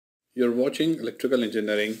You're watching Electrical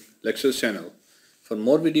Engineering Lectures channel. For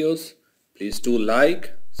more videos, please do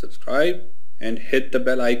like, subscribe and hit the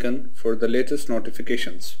bell icon for the latest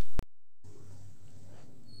notifications.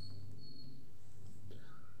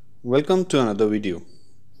 Welcome to another video.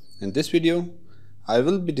 In this video, I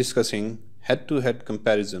will be discussing head-to-head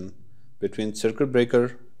comparison between circuit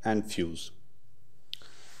breaker and fuse.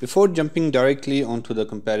 Before jumping directly onto the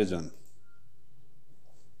comparison,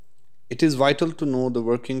 it is vital to know the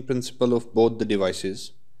working principle of both the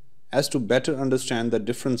devices as to better understand the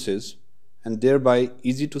differences and thereby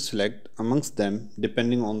easy to select amongst them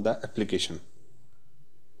depending on the application.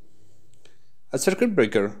 A circuit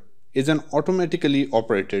breaker is an automatically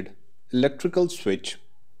operated electrical switch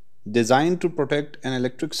designed to protect an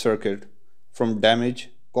electric circuit from damage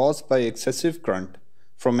caused by excessive current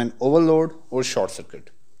from an overload or short circuit.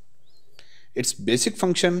 Its basic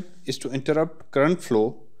function is to interrupt current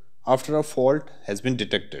flow after a fault has been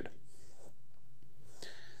detected.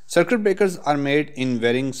 Circuit breakers are made in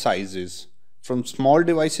varying sizes, from small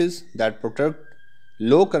devices that protect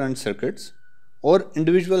low current circuits or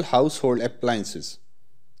individual household appliances,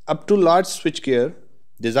 up to large switchgear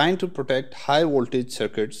designed to protect high voltage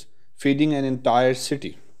circuits feeding an entire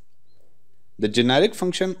city. The generic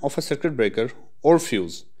function of a circuit breaker or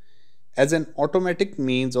fuse as an automatic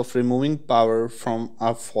means of removing power from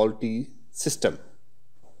a faulty system.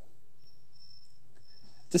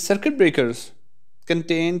 The circuit breakers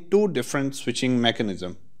contain two different switching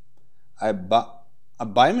mechanisms, a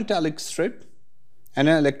bimetallic strip and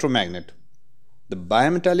an electromagnet. The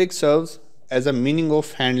bimetallic serves as a means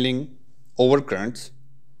of handling overcurrents.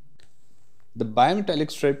 The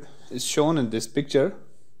bimetallic strip is shown in this picture.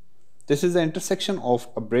 This is the intersection of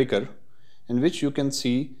a breaker in which you can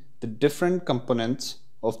see the different components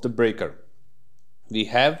of the breaker. We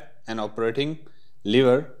have an operating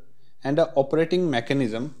lever and an operating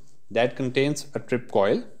mechanism that contains a trip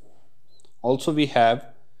coil. Also we have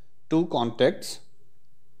two contacts.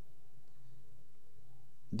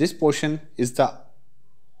 This portion is the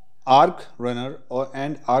arc runner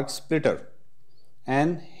and arc splitter,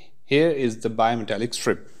 and here is the bimetallic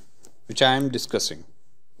strip which I am discussing.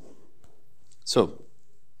 So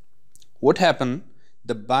what happened?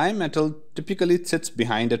 The bimetal typically sits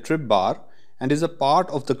behind a trip bar and is a part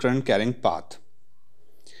of the current carrying path.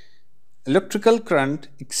 Electrical current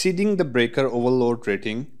exceeding the breaker overload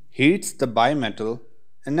rating heats the bimetal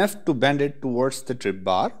enough to bend it towards the trip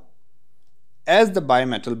bar. As the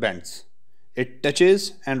bimetal bends, it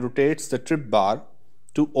touches and rotates the trip bar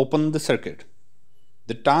to open the circuit.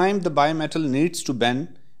 The time the bimetal needs to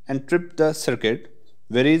bend and trip the circuit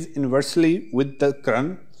varies inversely with the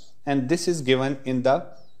current, and this is given in the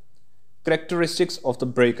characteristics of the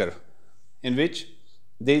breaker, in which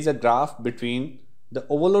there is a graph between the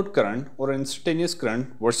overload current or instantaneous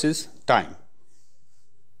current versus time.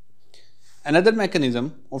 Another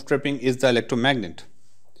mechanism of tripping is the electromagnet.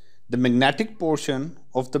 The magnetic portion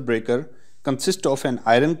of the breaker consists of an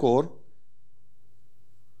iron core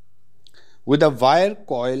with a wire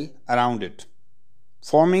coil around it,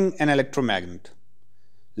 forming an electromagnet.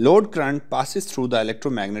 Load current passes through the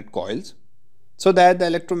electromagnet coils so that the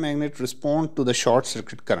electromagnet responds to the short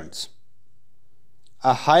circuit currents.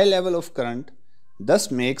 A high level of current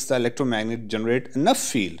thus makes the electromagnet generate enough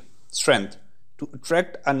field strength to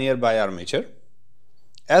attract a nearby armature.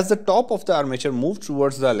 As the top of the armature moves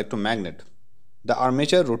towards the electromagnet, the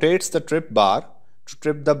armature rotates the trip bar to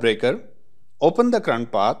trip the breaker, open the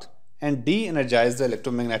current path and de-energize the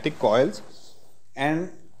electromagnetic coils,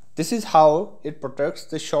 and this is how it protects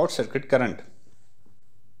the short circuit current.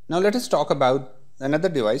 Now let us talk about another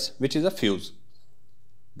device, which is a fuse.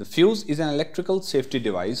 The fuse is an electrical safety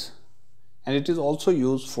device and it is also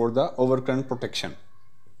used for the overcurrent protection.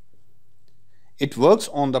 It works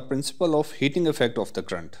on the principle of heating effect of the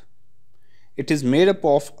current. It is made up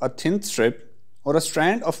of a thin strip or a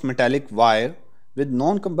strand of metallic wire with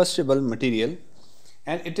non-combustible material,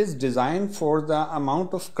 and it is designed for the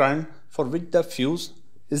amount of current for which the fuse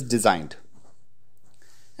is designed.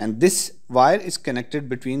 And this wire is connected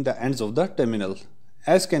between the ends of the terminal,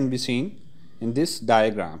 as can be seen in this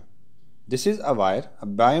diagram. This is a wire, a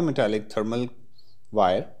bimetallic thermal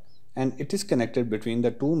wire, and it is connected between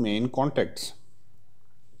the two main contacts.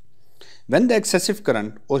 When the excessive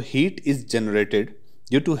current or heat is generated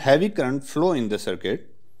due to heavy current flow in the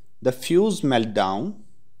circuit, the fuse melts down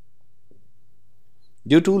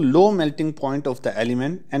due to low melting point of the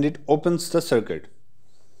element and it opens the circuit.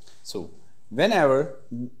 So whenever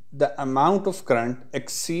the amount of current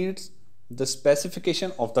exceeds the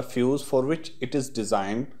specification of the fuse for which it is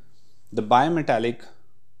designed, the bimetallic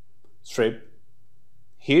strip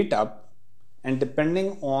heat up and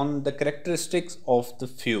depending on the characteristics of the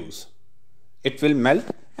fuse, it will melt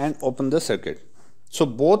and open the circuit. So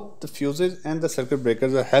both the fuses and the circuit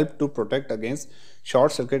breakers are helped to protect against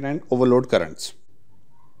short circuit and overload currents.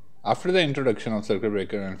 After the introduction of circuit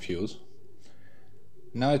breaker and fuse,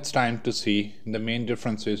 now it's time to see the main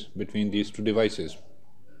differences between these two devices.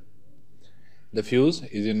 The fuse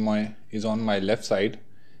is on my left side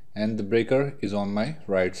and the breaker is on my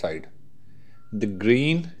right side. The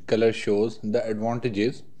green color shows the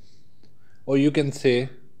advantages, or you can say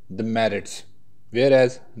the merits,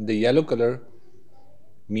 whereas the yellow color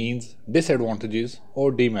means disadvantages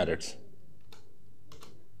or demerits.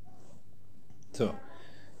 So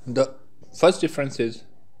the first difference is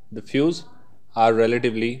the fuse are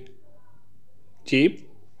relatively cheap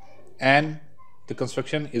and the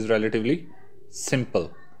construction is relatively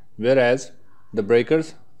simple, whereas the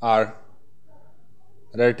breakers are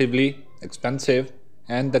relatively expensive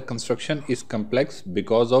and the construction is complex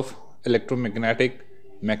because of electromagnetic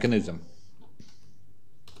mechanism.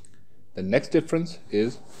 The next difference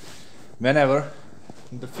is whenever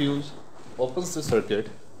the fuse opens the circuit,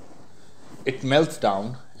 it melts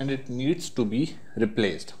down and it needs to be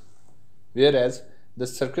replaced, whereas the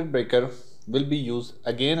circuit breaker will be used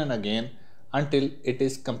again and again until it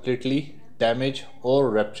is completely damaged or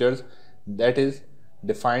ruptures, that is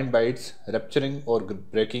defined by its rupturing or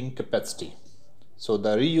breaking capacity. So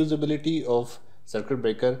the reusability of circuit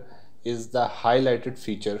breaker is the highlighted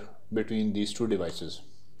feature between these two devices.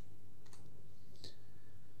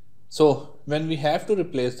 So when we have to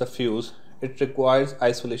replace the fuse, it requires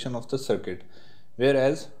isolation of the circuit,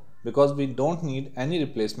 whereas because we don't need any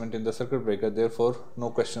replacement in the circuit breaker, therefore no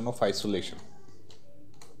question of isolation.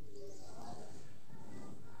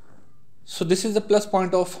 So this is the plus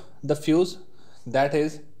point of the fuse, that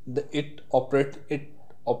is its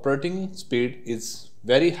operating speed is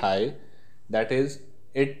very high, that is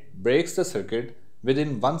it breaks the circuit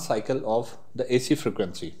within one cycle of the AC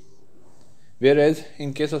frequency, whereas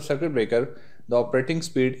in case of circuit breaker the operating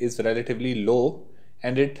speed is relatively low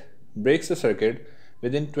and it breaks the circuit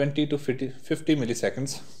within 20 to 50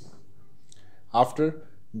 milliseconds after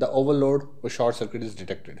the overload or short circuit is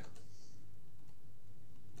detected.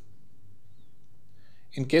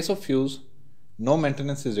 In case of fuse, no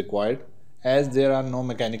maintenance is required as there are no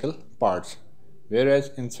mechanical parts,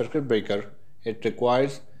 whereas in circuit breaker it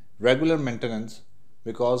requires regular maintenance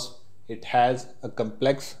because it has a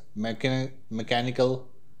complex mechanical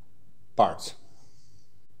parts.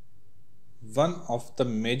 One of the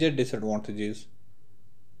major disadvantages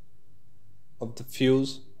of the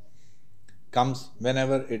fuse comes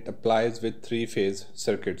whenever it applies with three-phase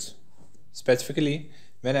circuits, specifically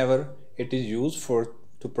whenever it is used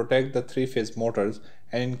to protect the three-phase motors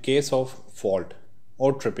and in case of fault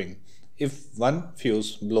or tripping. If one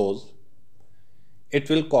fuse blows, it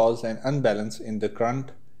will cause an unbalance in the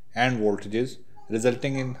current and voltages,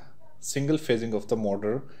 resulting in single phasing of the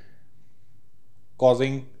motor,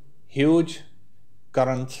 causing huge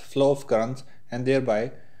flow of currents and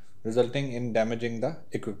thereby resulting in damaging the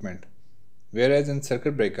equipment. Whereas in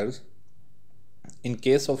circuit breakers, in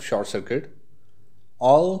case of short circuit,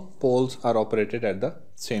 all poles are operated at the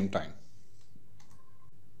same time.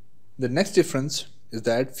 The next difference is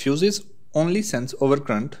that fuses only sense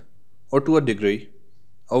overcurrent or to a degree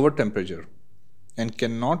over temperature and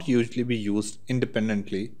cannot usually be used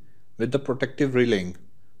independently with the protective relaying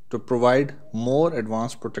to provide more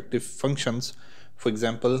advanced protective functions, for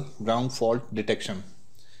example ground fault detection,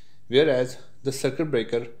 whereas the circuit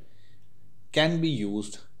breaker can be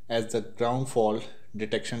used as the ground fault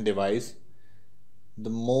detection device. The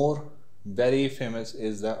more very famous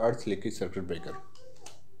is the earth leaky circuit breaker.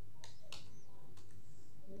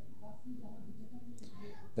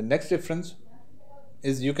 The next difference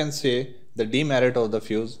is, you can say, the demerit of the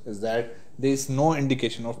fuse is that there is no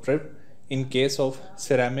indication of trip in case of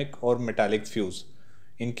ceramic or metallic fuse.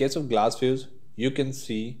 In case of glass fuse, you can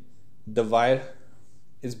see the wire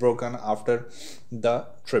is broken after the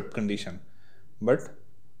trip condition, but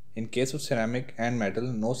in case of ceramic and metal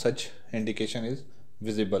no such indication is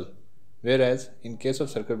visible, whereas in case of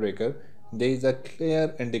circuit breaker there is a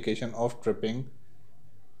clear indication of tripping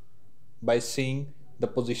by seeing the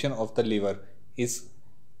position of the lever is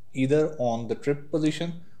either on the trip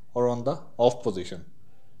position or on the off position.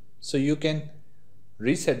 So you can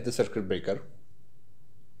reset the circuit breaker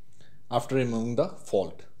after removing the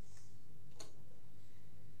fault.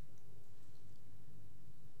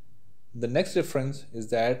 The next difference is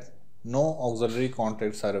that no auxiliary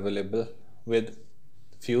contacts are available with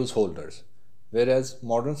fuse holders, whereas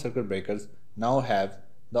modern circuit breakers now have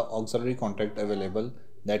the auxiliary contact available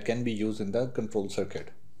that can be used in the control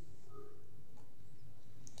circuit.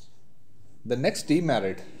 The next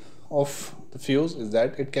demerit of the fuse is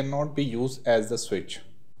that it cannot be used as the switch.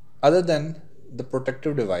 Other than the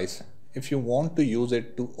protective device, if you want to use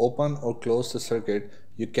it to open or close the circuit,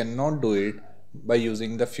 you cannot do it by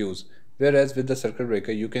using the fuse. Whereas with the circuit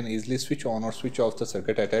breaker, you can easily switch on or switch off the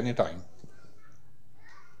circuit at any time.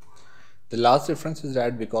 The last difference is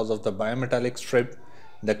that because of the bimetallic strip,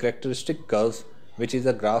 the characteristic curves, which is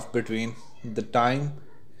a graph between the time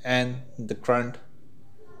and the current,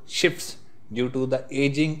 shifts due to the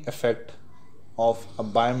aging effect of a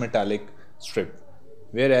bimetallic strip,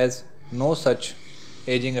 whereas no such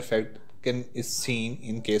aging effect is seen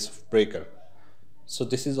in case of breaker. So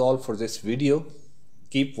this is all for this video.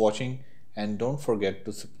 Keep watching and don't forget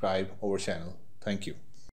to subscribe our channel. Thank you.